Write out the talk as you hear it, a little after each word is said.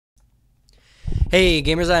Hey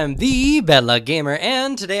gamers, I'm the Bad Luck Gamer,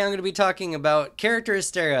 and today I'm going to be talking about character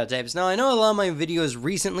stereotypes. Now, I know a lot of my videos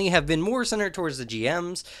recently have been more centered towards the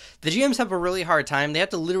GMs. The GMs have a really hard time. They have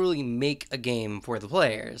to literally make a game for the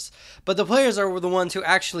players. But the players are the ones who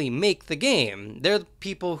actually make the game. They're the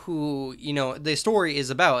people who, the story is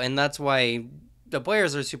about, and that's why the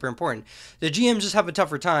players are super important. The GMs just have a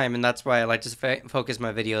tougher time, and that's why I like to focus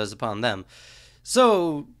my videos upon them.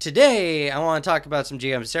 So, today, I want to talk about some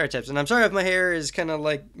GM stereotypes, and I'm sorry if my hair is kind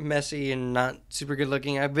of, messy and not super good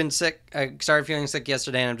looking. I've been sick. I started feeling sick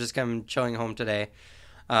yesterday, and I'm just kind of chilling home today.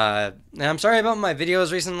 And I'm sorry about my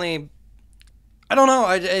videos recently. I don't know,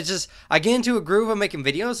 I get into a groove of making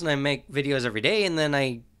videos, and I make videos every day, and then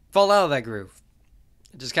I fall out of that groove.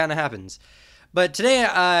 It just kind of happens. But today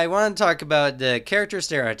I want to talk about the character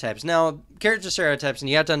stereotypes. Now, character stereotypes, and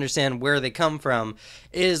you have to understand where they come from,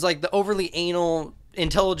 is like the overly anal,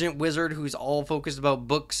 intelligent wizard who's all focused about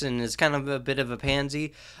books and is kind of a bit of a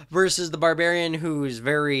pansy, versus the barbarian who's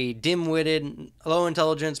very dim-witted, low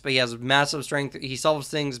intelligence, but he has massive strength. He solves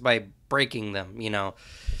things by breaking them,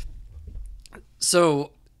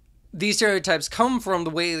 So these stereotypes come from the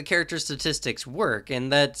way the character statistics work, and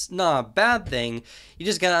that's not a bad thing. You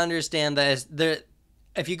just gotta understand that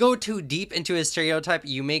if you go too deep into a stereotype,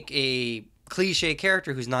 you make a cliche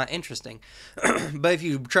character who's not interesting. But if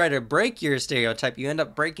you try to break your stereotype, you end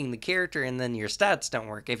up breaking the character, and then your stats don't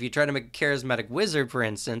work. If you try to make a charismatic wizard, for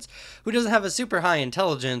instance, who doesn't have a super high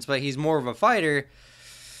intelligence, but he's more of a fighter,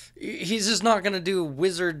 he's just not going to do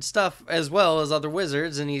wizard stuff as well as other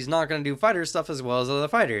wizards, and he's not going to do fighter stuff as well as other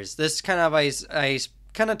fighters. This kind of, I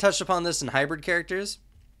kind of touched upon this in hybrid characters.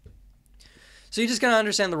 So you just got to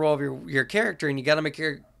understand the role of your character, and you got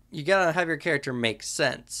to have your character make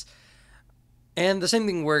sense. And the same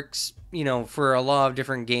thing works, for a lot of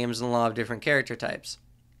different games and a lot of different character types.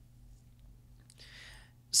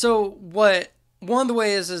 So one of the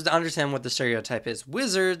ways is to understand what the stereotype is.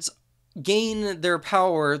 Wizards gain their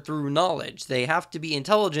power through knowledge. They have to be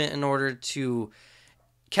intelligent in order to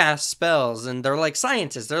cast spells, and they're like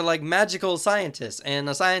scientists. They're like magical scientists, and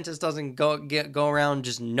a scientist doesn't go around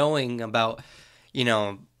just knowing about,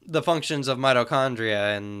 the functions of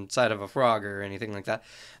mitochondria inside of a frog or anything like that.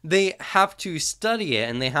 They have to study it,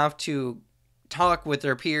 and they have to talk with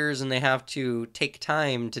their peers, and they have to take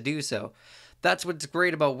time to do so. That's what's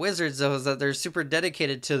great about wizards, though, is that they're super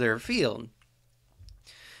dedicated to their field.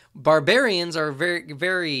 Barbarians are very,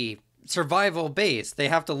 very survival based. They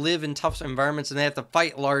have to live in tough environments, and they have to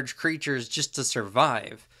fight large creatures just to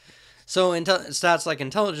survive. So stats like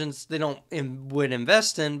intelligence, they would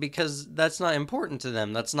invest in, because that's not important to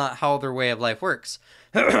them. That's not how their way of life works.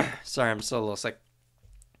 Sorry, I'm still a little sick.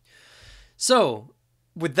 So,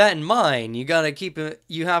 with that in mind, you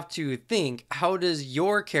have to think, how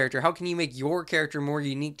can you make your character more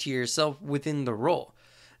unique to yourself within the role?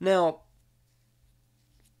 Now,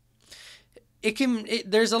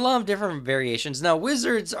 there's a lot of different variations. Now,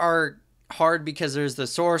 wizards are hard because there's the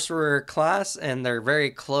sorcerer class, and they're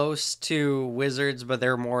very close to wizards, but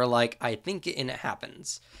they're more like, I think it and it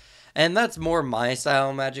happens. And that's more my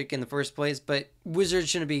style of magic in the first place, but wizards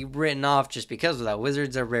shouldn't be written off just because of that.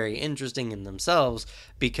 Wizards are very interesting in themselves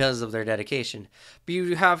because of their dedication. But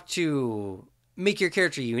you have to make your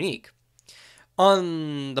character unique.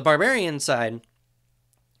 On the barbarian side,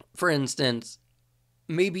 for instance,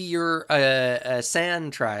 maybe you're a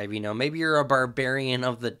sand tribe, maybe you're a barbarian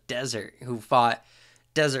of the desert who fought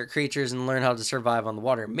desert creatures and learned how to survive on the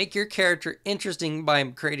water. Make your character interesting by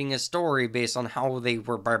creating a story based on how they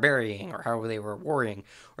were barbarian, or how they were warring,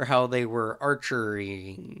 or how they were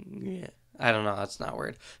archery. I don't know, that's not a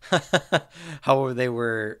word. How they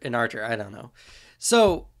were an archer, I don't know.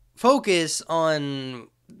 So focus on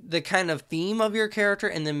the kind of theme of your character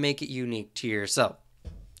and then make it unique to yourself.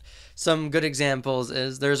 Some good examples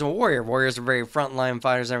is there's a warrior. Warriors are very frontline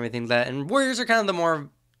fighters and everything like that. And warriors are kind of the more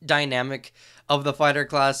dynamic of the fighter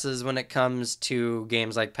classes when it comes to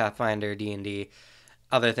games like Pathfinder, D&D,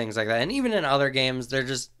 other things like that. And even in other games, they're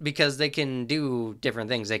just because they can do different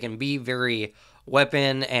things. They can be very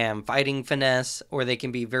weapon and fighting finesse, or they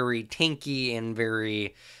can be very tanky and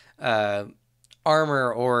very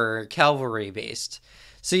armor or cavalry based.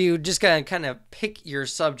 So you just gotta kind of pick your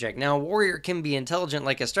subject. Now, a warrior can be intelligent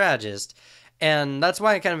like a strategist, and that's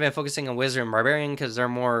why I kind of been focusing on wizard and barbarian, because they're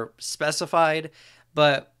more specified.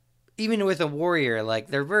 But even with a warrior,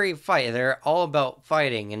 they're they're all about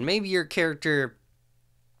fighting, and maybe your character,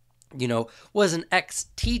 was an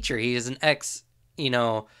ex-teacher. He is an ex,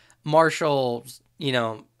 martial,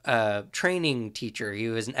 training teacher.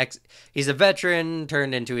 He's a veteran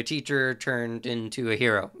turned into a teacher, turned into a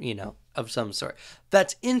hero, of some sort.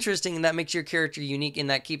 That's interesting, and that makes your character unique, and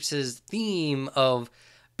that keeps his theme of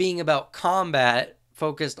being about combat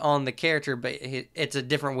focused on the character, but it's a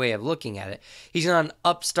different way of looking at it. He's not an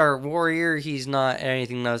upstart warrior. He's not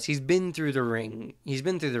anything else. He's been through the ring. He's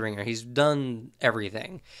been through the ringer. He's done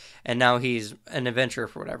everything, and now he's an adventurer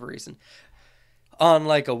for whatever reason. On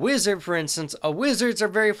like a wizard, for instance, wizards are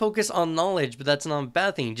very focused on knowledge, but that's not a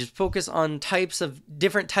bad thing. Just focus on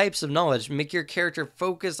different types of knowledge. Make your character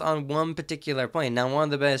focus on one particular plane. Now, one of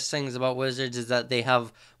the best things about wizards is that they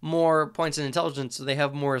have more points in intelligence, so they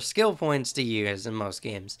have more skill points to use in most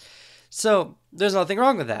games. So there's nothing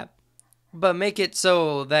wrong with that. But make it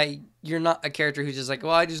so that you're not a character who's just like,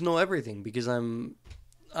 well, I just know everything because I'm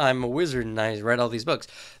a wizard and I read all these books.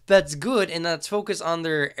 That's good, and that's focused on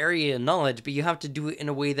their area of knowledge, but you have to do it in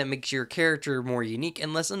a way that makes your character more unique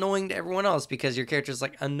and less annoying to everyone else because your character's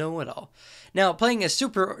like a know-it-all. Now, playing a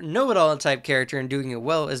super know-it-all type character and doing it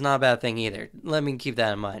well is not a bad thing either. Let me keep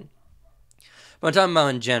that in mind. But I'm talking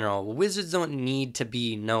about in general, wizards don't need to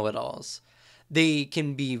be know-it-alls. They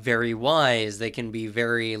can be very wise. They can be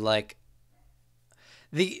very,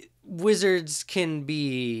 the wizards can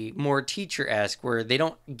be more teacher-esque, where they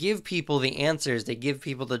don't give people the answers, they give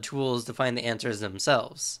people the tools to find the answers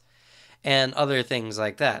themselves, and other things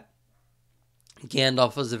like that.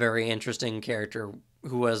 Gandalf was a very interesting character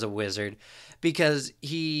who was a wizard, because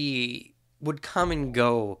he would come and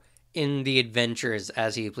go in the adventures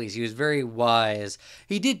as he pleased. He was very wise.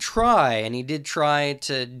 He did try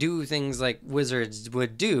to do things like wizards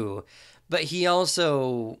would do, but he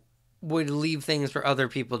also would leave things for other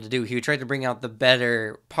people to do. He would try to bring out the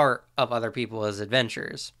better part of other people's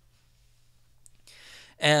adventures.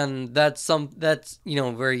 And that's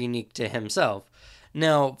very unique to himself.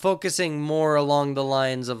 Now, focusing more along the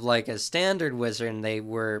lines of like a standard wizard,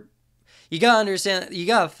 you gotta understand, you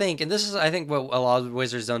gotta think, and this is, I think, what a lot of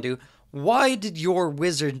wizards don't do. Why did your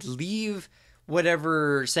wizard leave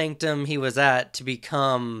whatever sanctum he was at to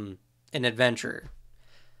become an adventurer?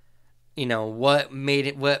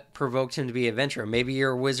 What provoked him to be an adventurer? Maybe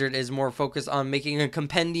your wizard is more focused on making a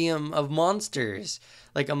compendium of monsters,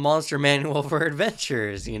 like a monster manual for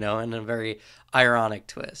adventurers, in a very ironic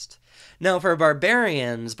twist. Now, for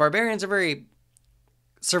barbarians are very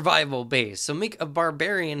survival based. So make a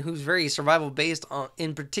barbarian who's very survival based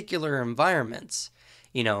in particular environments.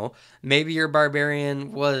 Maybe your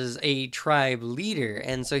barbarian was a tribe leader,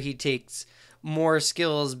 and so he takes more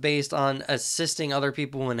skills based on assisting other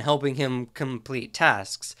people and helping him complete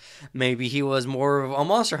tasks. Maybe he was more of a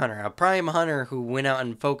monster hunter, a prime hunter who went out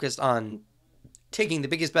and focused on taking the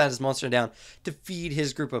biggest, baddest monster down to feed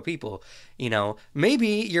his group of people. Maybe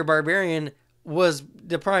your barbarian was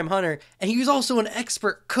the prime hunter and he was also an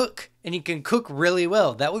expert cook and he can cook really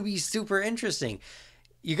well. That would be super interesting.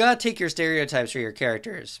 You gotta take your stereotypes for your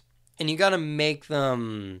characters and you gotta make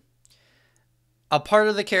them a part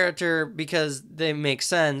of the character because they make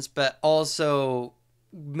sense, but also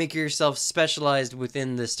make yourself specialized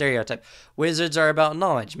within the stereotype. Wizards are about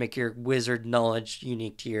knowledge. Make your wizard knowledge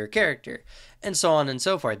unique to your character, and so on and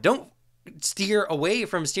so forth. Don't steer away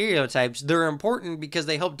from stereotypes. They're important because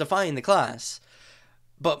they help define the class.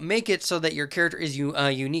 But make it so that your character is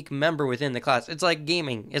a unique member within the class. It's like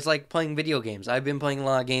gaming. It's like playing video games. I've been playing a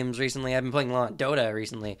lot of games recently. I've been playing a lot of Dota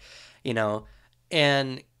recently,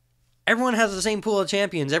 and everyone has the same pool of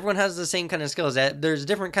champions. Everyone has the same kind of skills. There's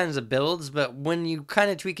different kinds of builds, but when you kind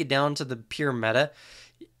of tweak it down to the pure meta,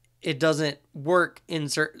 it doesn't work a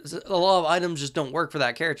lot of items just don't work for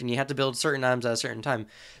that character, and you have to build certain items at a certain time.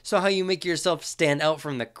 So how you make yourself stand out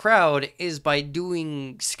from the crowd is by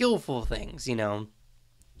doing skillful things,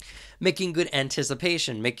 making good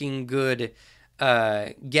anticipation, making good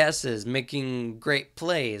guesses, making great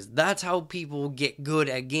plays. That's how people get good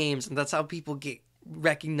at games, and that's how people get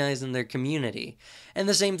recognized in their community. And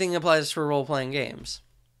the same thing applies for role-playing games.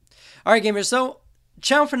 Alright, gamers, so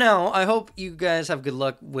ciao for now. I hope you guys have good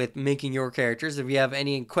luck with making your characters. If you have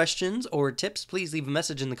any questions or tips, please leave a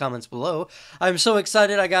message in the comments below. I'm so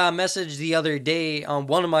excited. I got a message the other day on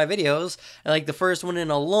one of my videos, like the first one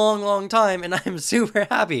in a long time, and I'm super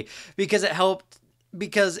happy because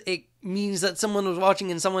it means that someone was watching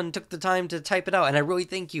and someone took the time to type it out, and I really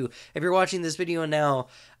thank you. If you're watching this video now,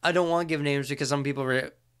 I don't want to give names because some people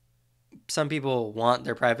want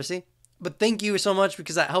their privacy, but thank you so much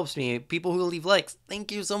because that helps me. People who leave likes,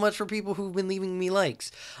 thank you so much for people who've been leaving me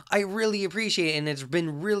likes. I really appreciate it, and it's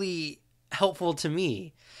been really helpful to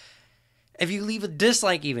me. If you leave a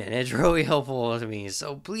dislike even, it's really helpful to me,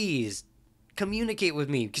 so please communicate with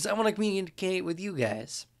me because I want to communicate with you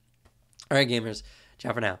guys. Alright, gamers.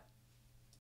 Ciao for now.